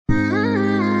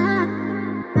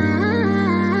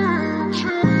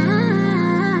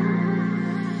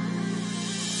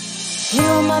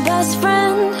my best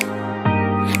friend.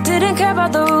 Didn't care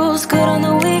about the rules, good on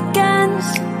the weekends.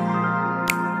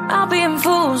 I'll be in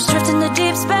fools, drifting to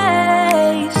deep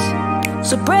space.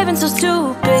 So brave and so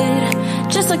stupid,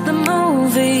 just like the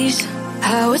movies.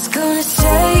 I was gonna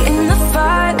stay in the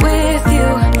fight with you,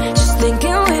 just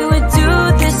thinking we would do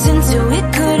this until we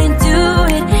couldn't do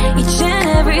it. Each and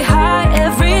every high,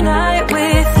 every night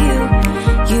with you,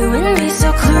 you and me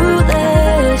so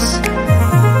clueless.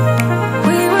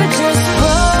 We were just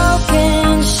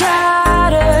broken,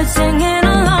 shattered, singing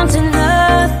along to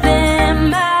nothing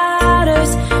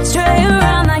matters. Stray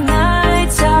around like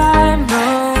nighttime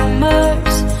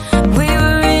rumors. We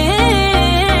were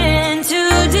in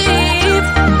too deep.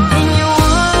 In your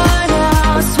worn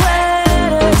out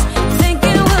sweaters,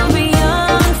 thinking we'll be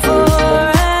young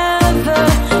forever.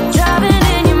 Driving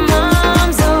in your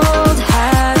mom's old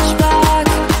hatchback,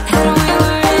 and we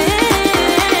were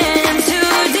in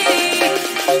too deep.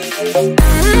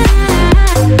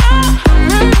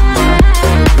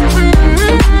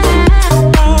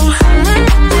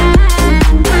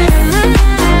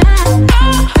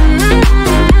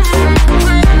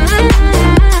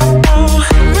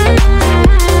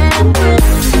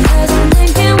 Cause I'm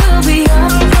thinking we'll be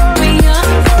young, be young,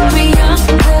 be young.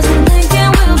 Cause I'm thinking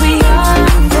we'll be young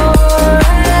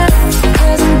forever.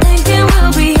 Cause I'm thinking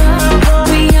we'll be young,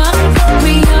 be young,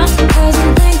 be young. Cause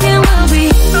I'm thinking we'll be.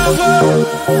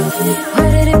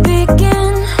 Where did it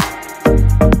begin?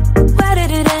 Where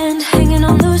did it end? Hanging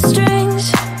on loose strings,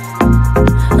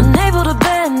 unable to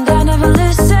bend. I never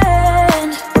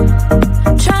listened,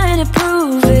 trying to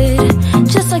prove it,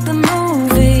 just like the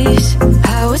movies.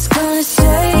 I was gonna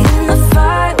stay in the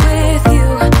fight with you,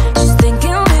 just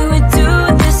thinking we would do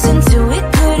this until we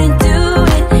couldn't do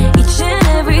it. Each and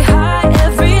every high,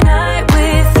 every night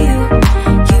with you,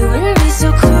 you and me so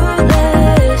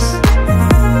clueless.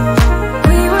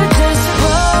 We were just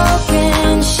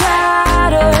broken,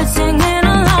 shattered, singing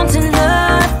along to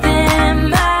nothing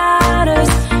matters.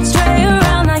 Stray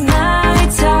around like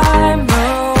nighttime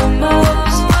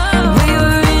rumors. We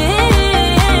were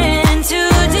in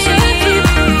too deep.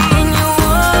 In your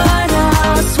worn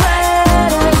out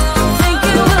sweaters,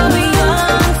 thinking we'll be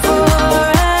young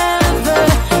forever.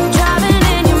 Driving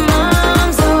in your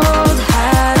mom's old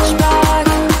hatchback,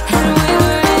 and we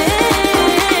were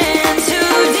in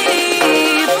too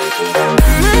deep.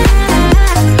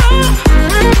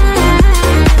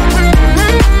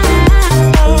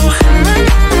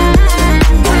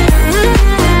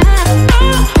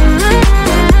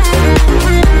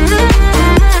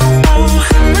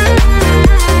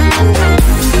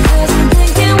 Cause I'm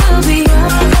thinking we'll be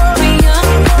young, be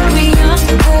young, be young.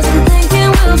 Cause I'm thinking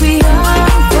we'll be young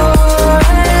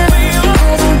forever.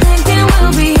 Cause I'm thinking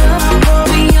we'll be young,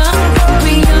 be young,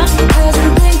 be young. Cause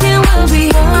I'm thinking we'll be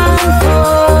young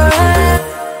forever.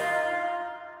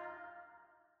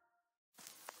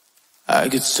 I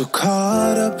get so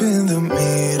caught up in the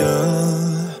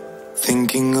middle,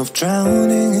 thinking of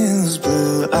drowning in those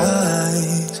blue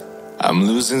eyes. I'm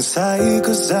losing sight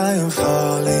cause I am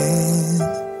falling.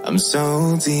 I'm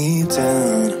so deep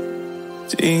down,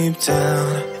 deep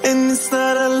down. And it's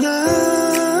not a lie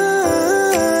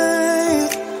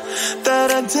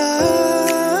that I die.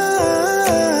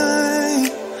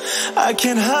 I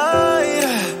can't hide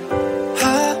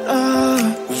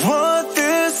what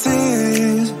this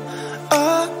is.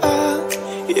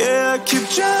 Yeah, I keep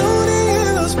drowning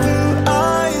in those blue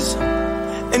eyes,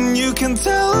 and you can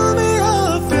tell me all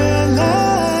of your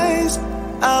lies.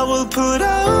 I will put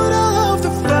out all of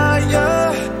the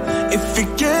fire if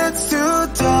it gets too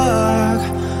dark.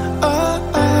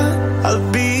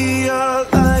 I'll be your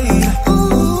light.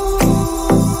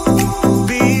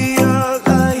 Be your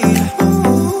light.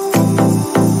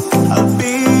 I'll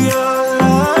be your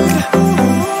light.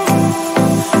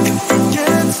 If it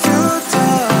gets too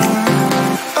dark,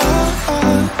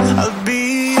 I'll be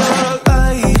your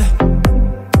light.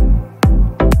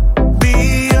 Be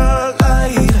your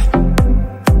light.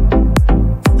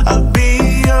 I'll be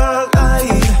your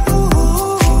light.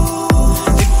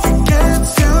 If it gets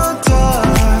too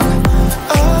dark,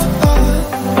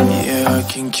 yeah, I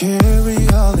can carry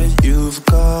all that you've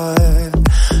got.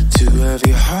 Two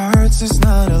heavy hearts is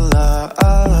not a lot.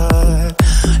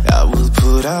 I will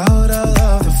put out all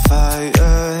of the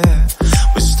fire.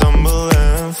 We stumble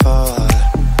and fall,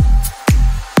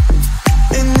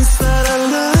 and it's not a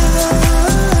lie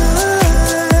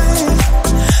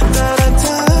that I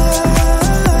die.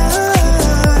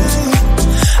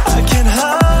 I can't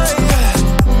hide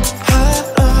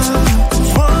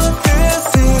what this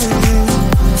is.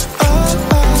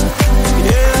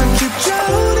 Yeah, I keep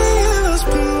drowning in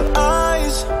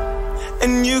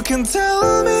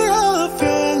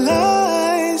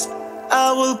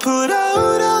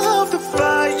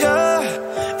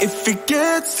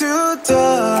too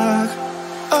dark,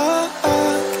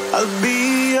 I'll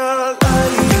be your light.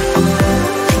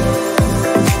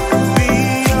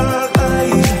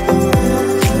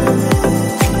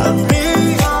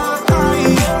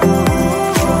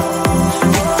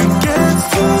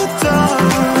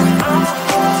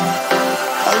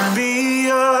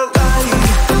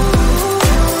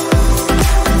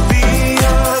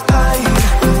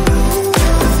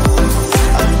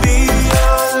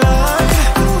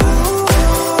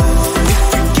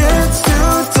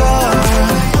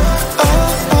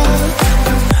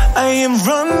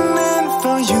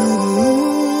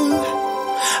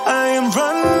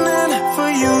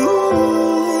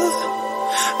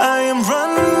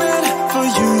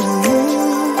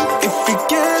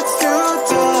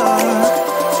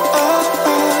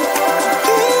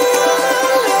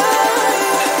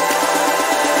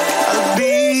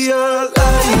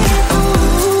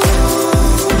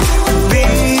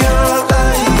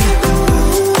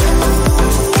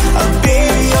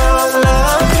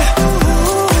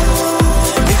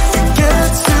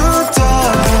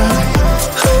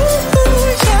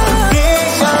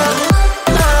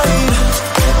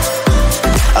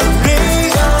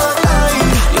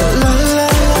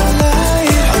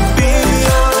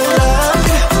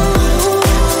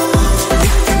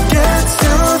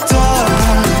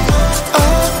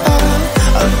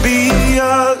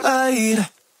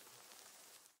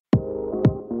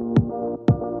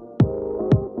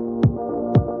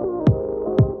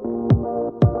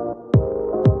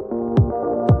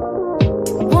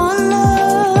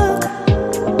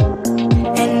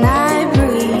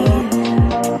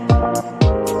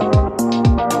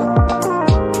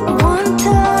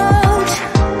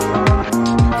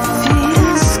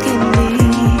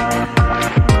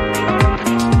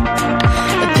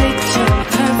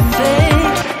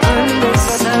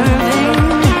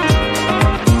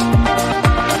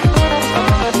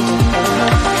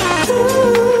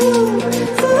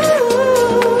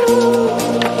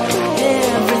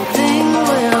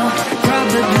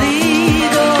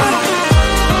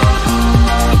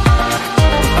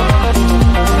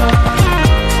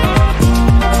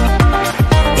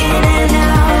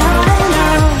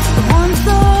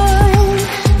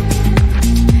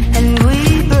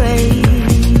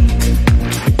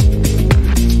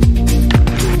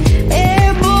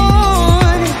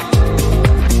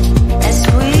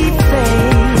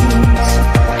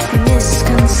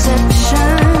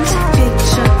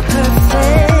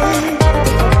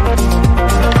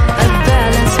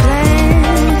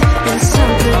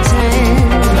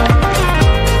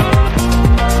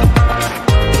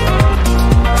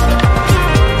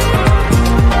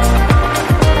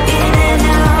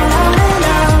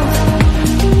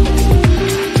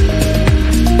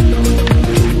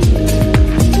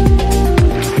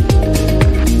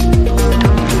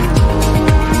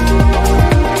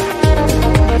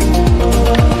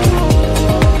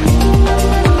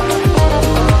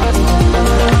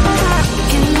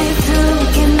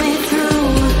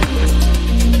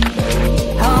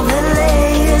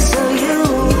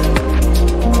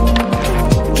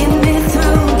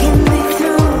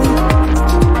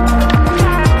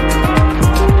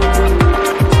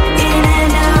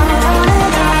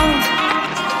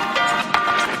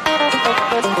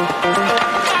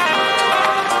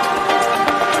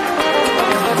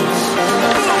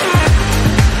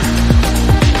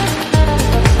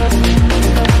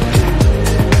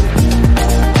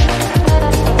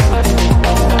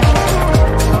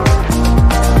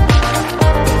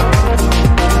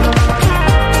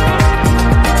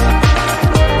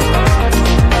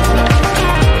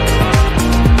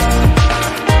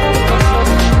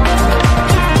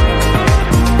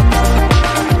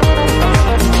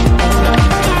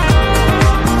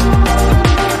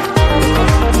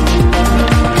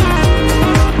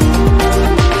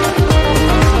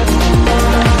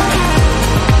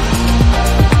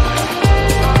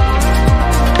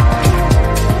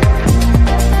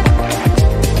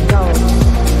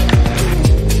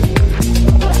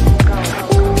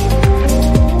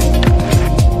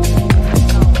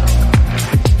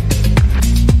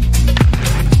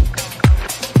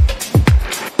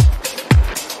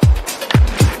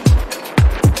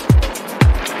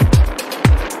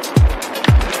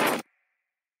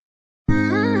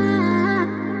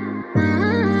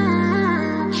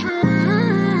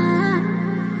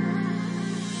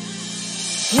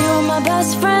 my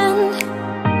best friend.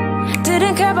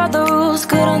 Didn't care about the rules,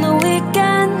 good on the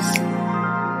weekends.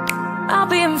 I'll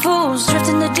be in fools,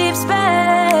 drifting to deep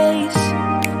space.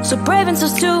 So brave and so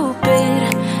stupid,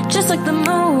 just like the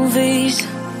movies.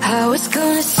 I was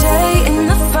gonna stay in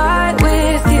the fight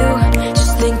with you,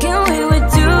 just thinking we would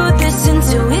do this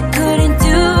until we could.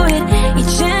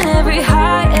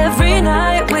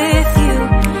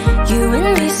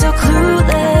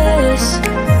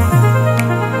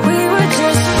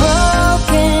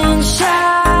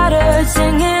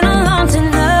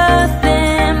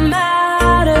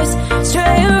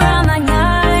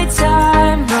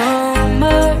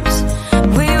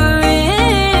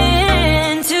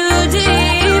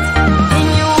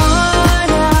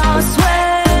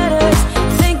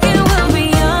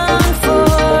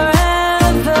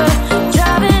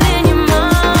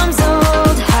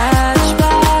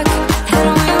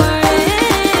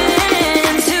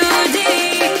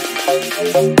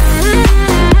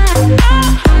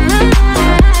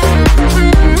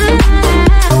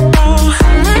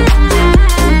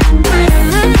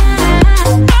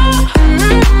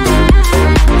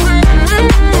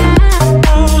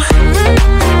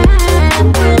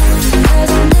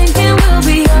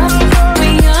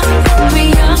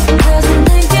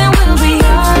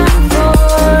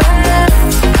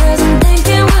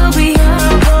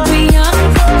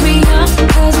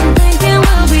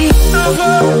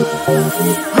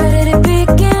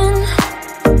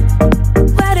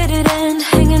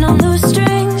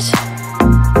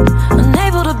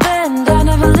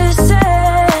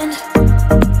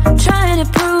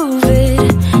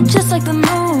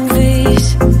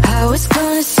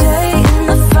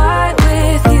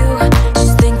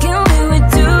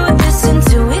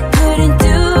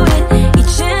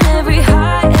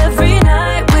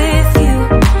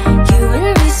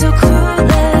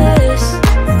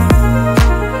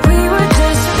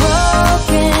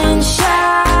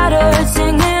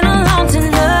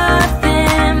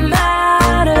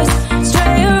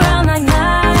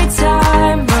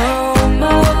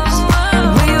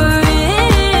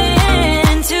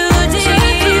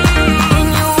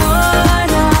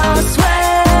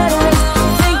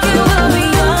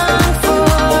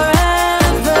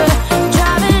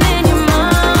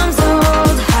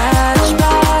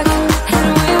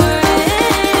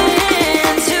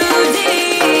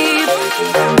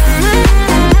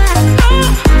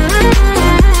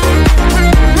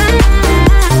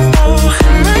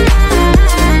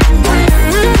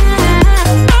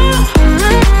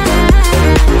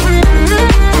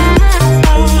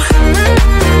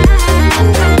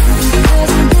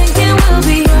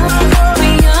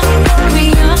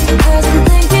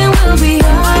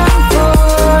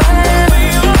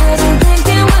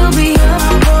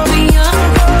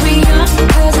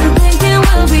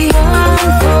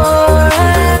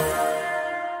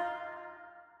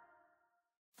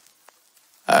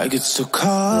 I get so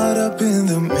caught up in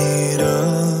the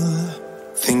middle,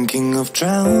 thinking of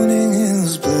drowning in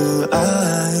those blue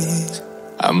eyes.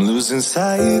 I'm losing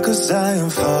sight 'cause I am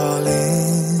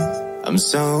falling. I'm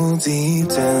so deep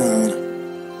down,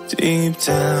 deep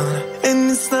down. And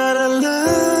it's not a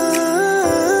lie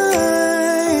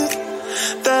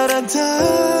that I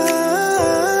die.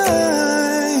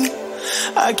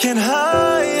 I can't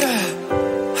hide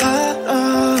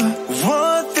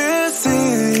what this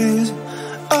is.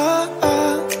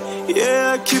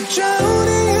 Yeah, I keep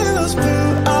drowning in those blue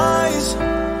eyes,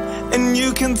 and you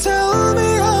can tell me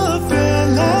all of your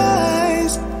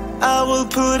lies. I will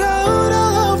put out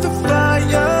all of the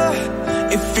fire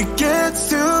if it gets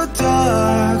too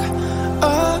dark.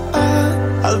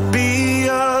 I'll be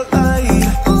your light.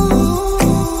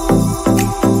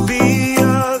 Be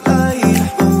your light.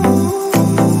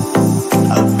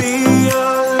 I'll be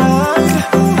your light.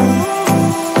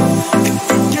 If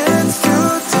it gets too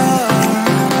dark,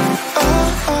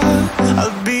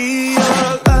 I'll be your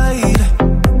light.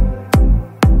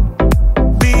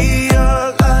 Be your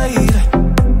light.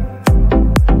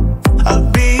 I'll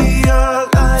be your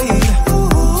light.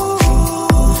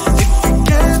 If it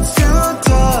gets too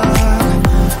dark,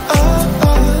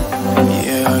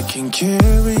 yeah, I can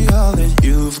carry all that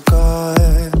you've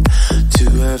got.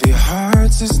 Two heavy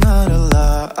hearts is not a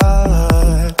lot.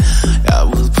 I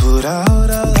will put out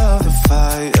all of the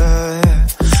fire.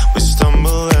 We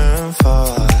stumble and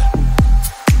fall,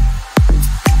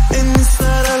 and it's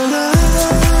not a lie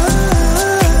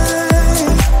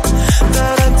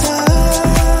that I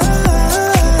die.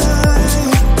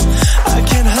 I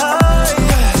can't hide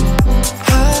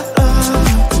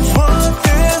what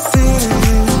this is.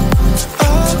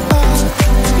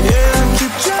 Yeah, I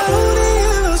keep drowning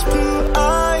in those blue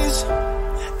eyes,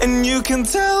 and you can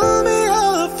tell me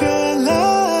all of your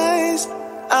lies.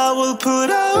 I will put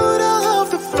out all of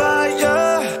the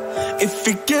fire if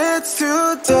it gets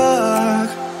too dark.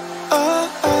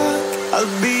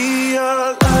 I'll be your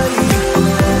light.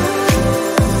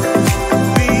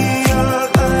 Be your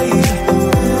light.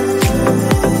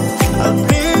 I'll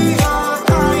be your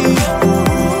light.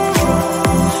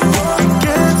 If it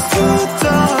gets too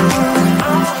dark,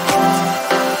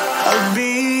 I'll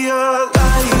be your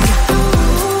light.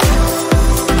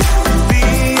 Be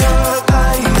your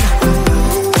light.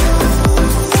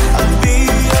 I'll be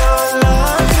your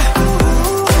light.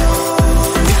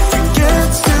 If it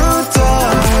gets too